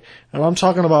enjoy. And I'm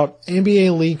talking about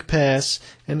NBA League Pass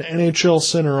and NHL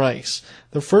Center Ice.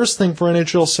 The first thing for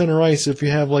NHL Center Ice, if you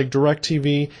have like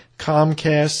DirecTV,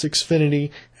 Comcast, Xfinity,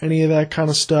 any of that kind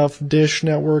of stuff, Dish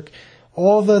Network,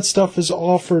 all of that stuff is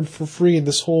offered for free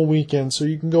this whole weekend. So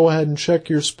you can go ahead and check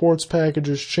your sports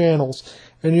packages channels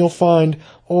and you'll find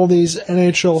all these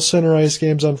NHL Center Ice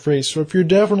games on free. So if you're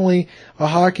definitely a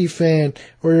hockey fan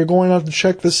or you're going out to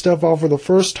check this stuff out for the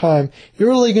first time, you're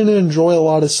really going to enjoy a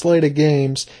lot of slate of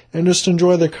games and just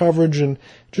enjoy the coverage and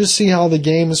just see how the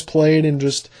game is played and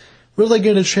just really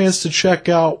get a chance to check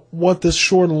out what this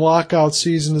short lockout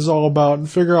season is all about and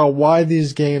figure out why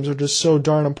these games are just so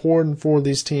darn important for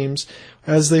these teams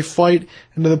as they fight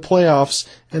into the playoffs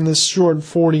in this short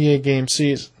 48-game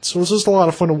season. So it's just a lot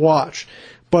of fun to watch.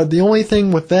 But the only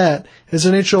thing with that is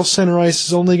NHL Center Ice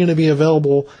is only going to be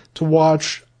available to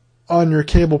watch on your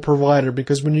cable provider,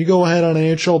 because when you go ahead on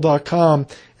NHL.com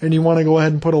and you want to go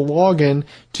ahead and put a login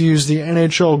to use the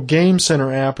NHL Game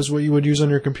Center app is what you would use on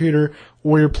your computer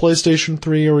or your PlayStation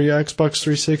 3 or your Xbox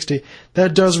 360,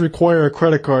 that does require a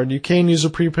credit card. You can use a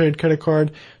prepaid credit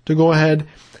card to go ahead,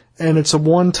 and it's a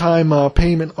one-time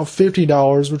payment of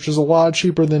 $50, which is a lot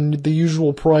cheaper than the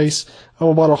usual price of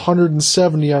about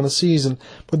 $170 on a season.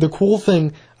 But the cool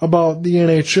thing about the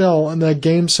NHL and that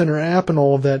Game Center app and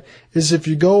all of that is if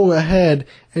you go ahead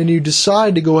and you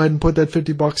decide to go ahead and put that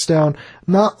 $50 down,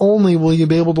 not only will you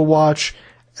be able to watch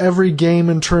every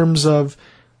game in terms of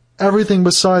everything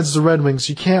besides the Red Wings.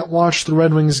 You can't watch the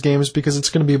Red Wings games because it's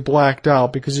going to be blacked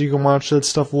out because you can watch that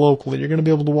stuff locally. You're going to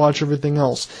be able to watch everything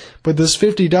else. But this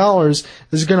 $50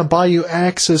 is going to buy you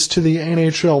access to the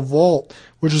NHL Vault,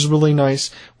 which is really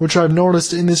nice, which I've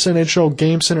noticed in this NHL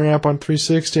Game Center app on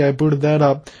 360. I booted that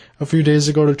up a few days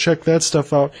ago to check that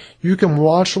stuff out. You can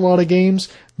watch a lot of games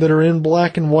that are in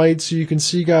black and white, so you can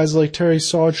see guys like Terry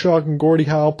Sawchuk and Gordie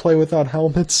Howe play without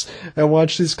helmets and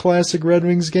watch these classic Red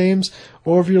Wings games.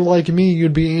 Or if you're like me,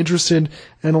 you'd be interested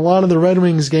in a lot of the Red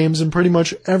Wings games, and pretty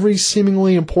much every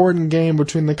seemingly important game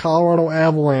between the Colorado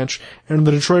Avalanche and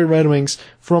the Detroit Red Wings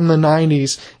from the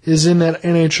 90s is in that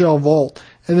NHL vault.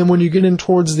 And then when you get in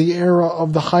towards the era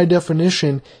of the high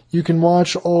definition, you can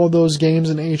watch all of those games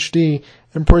in HD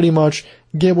and pretty much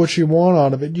get what you want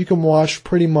out of it. You can watch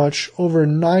pretty much over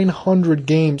 900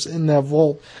 games in that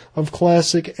vault of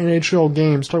classic NHL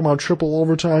games. Talking about triple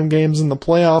overtime games in the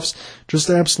playoffs, just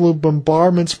absolute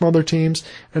bombardments from other teams,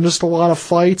 and just a lot of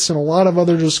fights and a lot of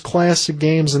other just classic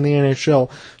games in the NHL.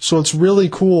 So it's really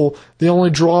cool. The only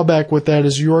drawback with that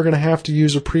is you are going to have to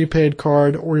use a prepaid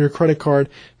card or your credit card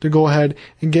to go ahead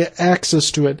and get access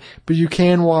to it. But you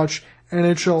can watch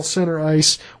NHL Center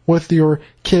Ice with your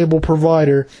cable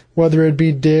provider, whether it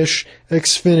be Dish,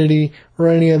 Xfinity, or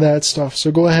any of that stuff.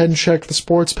 So go ahead and check the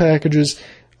sports packages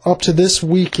up to this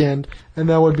weekend, and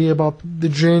that would be about the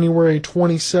January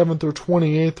 27th or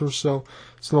 28th or so.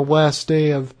 So the last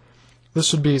day of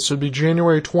this would be, so it'd be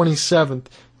January 27th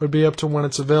would be up to when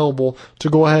it's available to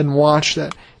go ahead and watch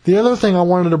that. The other thing I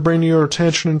wanted to bring to your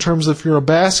attention in terms of if you're a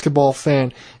basketball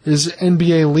fan is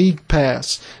NBA League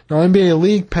Pass. Now, NBA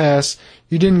League Pass,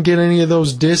 you didn't get any of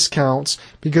those discounts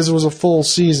because it was a full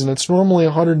season. It's normally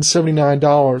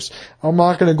 $179. I'm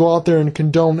not going to go out there and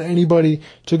condone anybody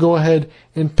to go ahead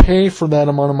and pay for that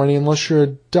amount of money unless you're a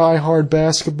die-hard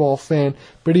basketball fan.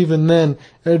 But even then,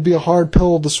 it'd be a hard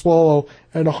pill to swallow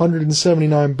at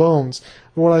 179 bones.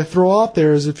 What I throw out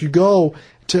there is if you go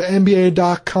to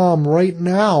NBA.com right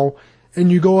now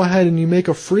and you go ahead and you make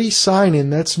a free sign-in,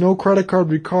 that's no credit card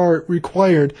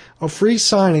required, a free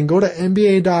sign-in, go to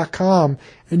NBA.com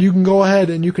and you can go ahead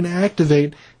and you can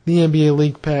activate the NBA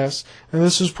League Pass. And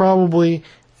this is probably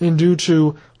in due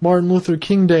to Martin Luther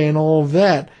King Day and all of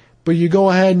that, but you go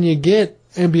ahead and you get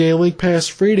NBA League Pass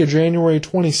free to January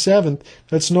 27th.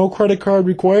 That's no credit card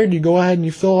required. You go ahead and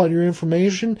you fill out your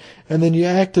information and then you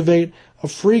activate a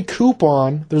free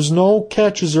coupon. There's no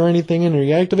catches or anything in there.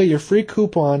 You activate your free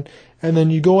coupon and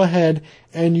then you go ahead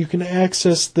and you can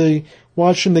access the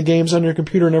watching the games on your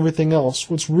computer and everything else.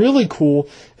 What's really cool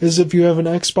is if you have an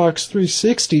Xbox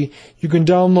 360, you can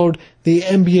download the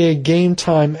NBA Game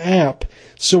Time app.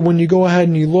 So when you go ahead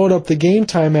and you load up the Game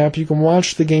Time app, you can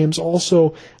watch the games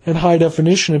also in high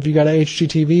definition if you got a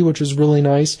HDTV, which is really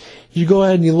nice. You go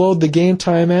ahead and you load the Game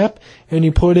Time app and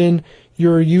you put in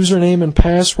your username and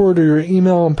password or your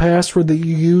email and password that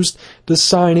you used to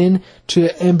sign in to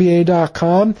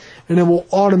NBA.com, and it will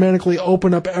automatically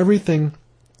open up everything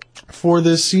for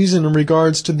this season in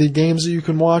regards to the games that you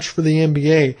can watch for the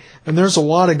NBA. And there's a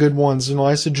lot of good ones. You know,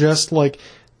 I suggest like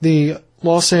the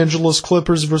Los Angeles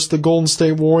Clippers versus the Golden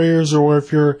State Warriors, or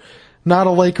if you're not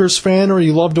a Lakers fan or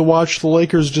you love to watch the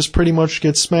Lakers just pretty much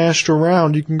get smashed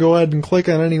around, you can go ahead and click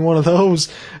on any one of those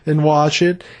and watch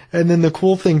it. And then the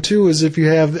cool thing too is if you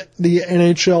have the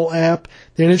NHL app,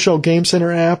 the NHL Game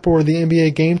Center app, or the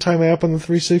NBA Game Time app on the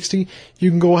 360, you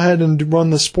can go ahead and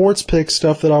run the sports pick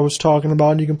stuff that I was talking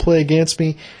about, and you can play against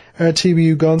me at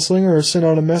TBU Gunslinger, or send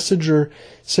out a message, or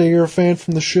say you're a fan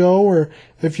from the show, or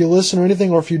if you listen or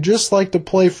anything, or if you just like to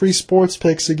play free sports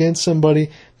picks against somebody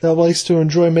that likes to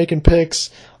enjoy making picks,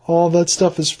 all that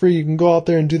stuff is free. You can go out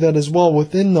there and do that as well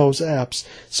within those apps.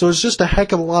 So it's just a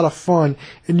heck of a lot of fun,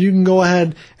 and you can go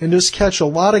ahead and just catch a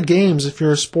lot of games if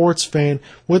you're a sports fan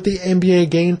with the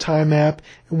NBA Game Time app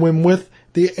and when with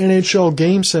the NHL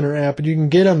Game Center app, and you can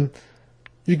get them.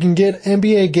 You can get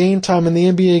NBA Game Time and the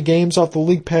NBA games off the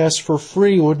League Pass for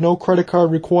free with no credit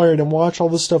card required, and watch all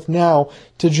this stuff now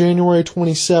to January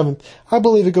 27th. I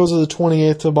believe it goes to the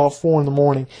 28th to about 4 in the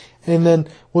morning. And then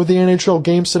with the NHL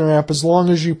Game Center app, as long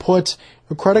as you put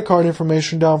a credit card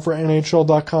information down for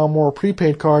NHL.com or a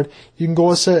prepaid card, you can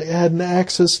go ahead and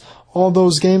access all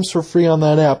those games for free on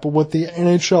that app. But with the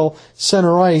NHL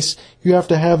Center Ice, you have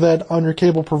to have that on your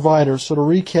cable provider. So to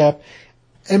recap,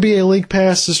 NBA League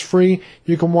Pass is free.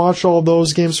 You can watch all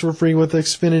those games for free with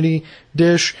Xfinity,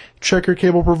 Dish, check your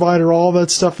cable provider. All that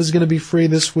stuff is going to be free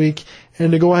this week.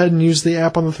 And to go ahead and use the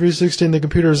app on the 360 and the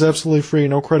computer is absolutely free,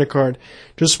 no credit card.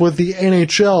 Just with the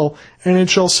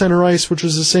NHL Center Ice, which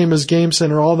is the same as Game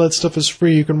Center, all that stuff is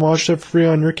free. You can watch that for free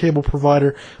on your cable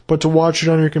provider. But to watch it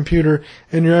on your computer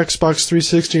and your Xbox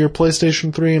 360 or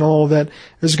PlayStation 3 and all of that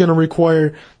is going to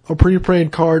require a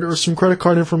prepaid card or some credit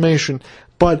card information.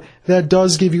 but that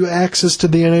does give you access to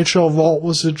the NHL Vault,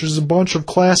 which is a bunch of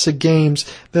classic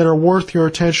games that are worth your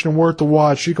attention and worth the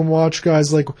watch. You can watch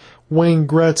guys like Wayne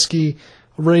Gretzky,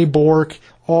 Ray Bourque,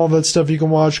 all that stuff. You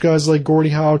can watch guys like Gordie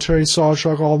Howe, Terry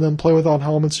Sawchuk, all of them play without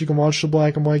helmets. You can watch the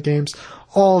black and white games,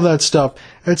 all of that stuff.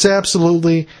 It's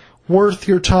absolutely worth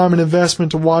your time and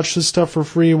investment to watch this stuff for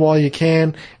free while you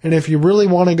can. And if you really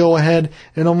want to go ahead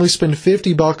and only spend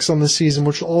 $50 on the season,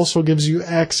 which also gives you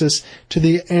access to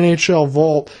the NHL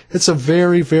Vault, it's a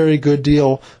very, very good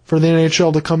deal for the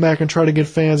NHL to come back and try to get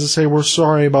fans to say, we're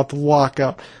sorry about the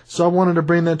lockout. So I wanted to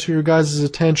bring that to your guys'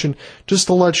 attention just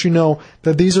to let you know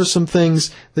that these are some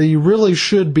things that you really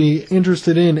should be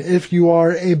interested in if you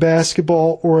are a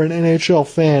basketball or an NHL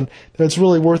fan. That's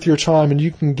really worth your time, and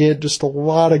you can get just a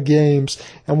lot of games,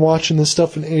 and watching this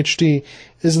stuff in HD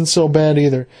isn't so bad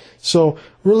either. So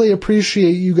really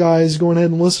appreciate you guys going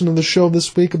ahead and listening to the show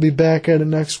this week. I'll be back at it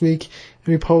next week.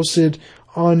 It'll be posted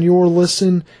on your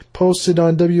listen, posted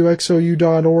on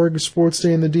WXOU.org, Sports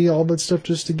Day in the D, all that stuff,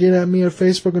 just to get at me at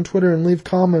Facebook and Twitter and leave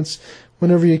comments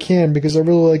whenever you can, because I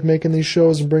really like making these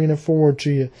shows and bringing it forward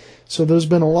to you. So there's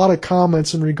been a lot of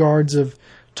comments in regards of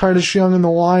Titus Young and the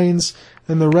Lions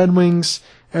and the Red Wings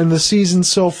and the season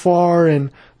so far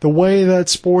and the way that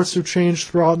sports have changed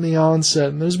throughout in the onset.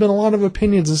 And there's been a lot of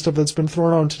opinions and stuff that's been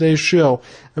thrown out on today's show.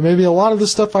 And maybe a lot of the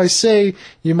stuff I say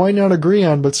you might not agree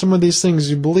on, but some of these things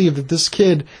you believe that this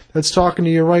kid that's talking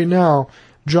to you right now,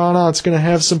 John Ott's going to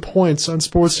have some points on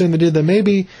Sports Day in the D that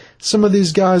maybe some of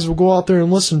these guys will go out there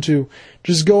and listen to.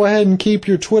 Just go ahead and keep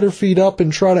your Twitter feed up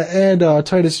and try to add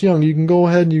Titus Young. You can go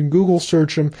ahead and you can Google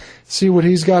search him, see what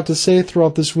he's got to say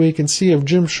throughout this week, and see if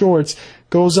Jim Shorts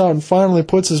goes out and finally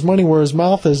puts his money where his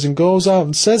mouth is and goes out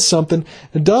and says something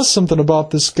and does something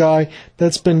about this guy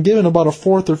that's been given about a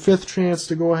fourth or fifth chance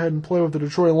to go ahead and play with the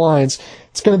Detroit Lions.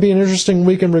 It's going to be an interesting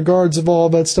week in regards of all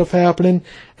that stuff happening,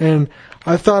 and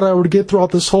I thought I would get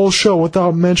throughout this whole show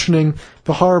without mentioning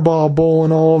the Harbaugh Bowl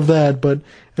and all of that, but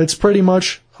it's pretty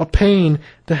much a pain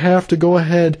to have to go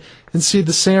ahead and see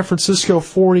the San Francisco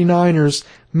 49ers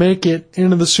make it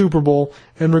into the Super Bowl.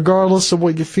 And regardless of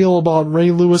what you feel about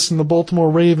Ray Lewis and the Baltimore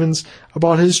Ravens,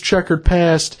 about his checkered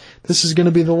past, this is going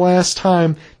to be the last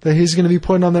time that he's going to be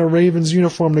putting on that Ravens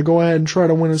uniform to go ahead and try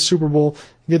to win a Super Bowl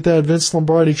and get that Vince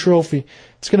Lombardi trophy.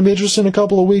 It's going to be interesting in a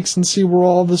couple of weeks and see where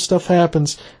all this stuff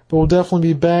happens. But we'll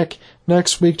definitely be back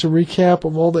next week to recap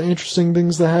of all the interesting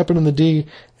things that happen in the D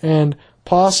and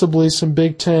possibly some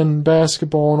Big Ten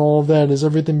basketball and all of that as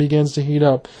everything begins to heat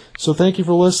up. So thank you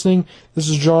for listening. This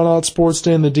is John Ott, Sports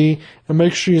Day in the D, and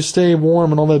make sure you stay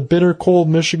warm in all that bitter cold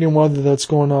Michigan weather that's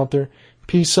going out there.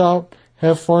 Peace out,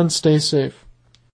 have fun, stay safe.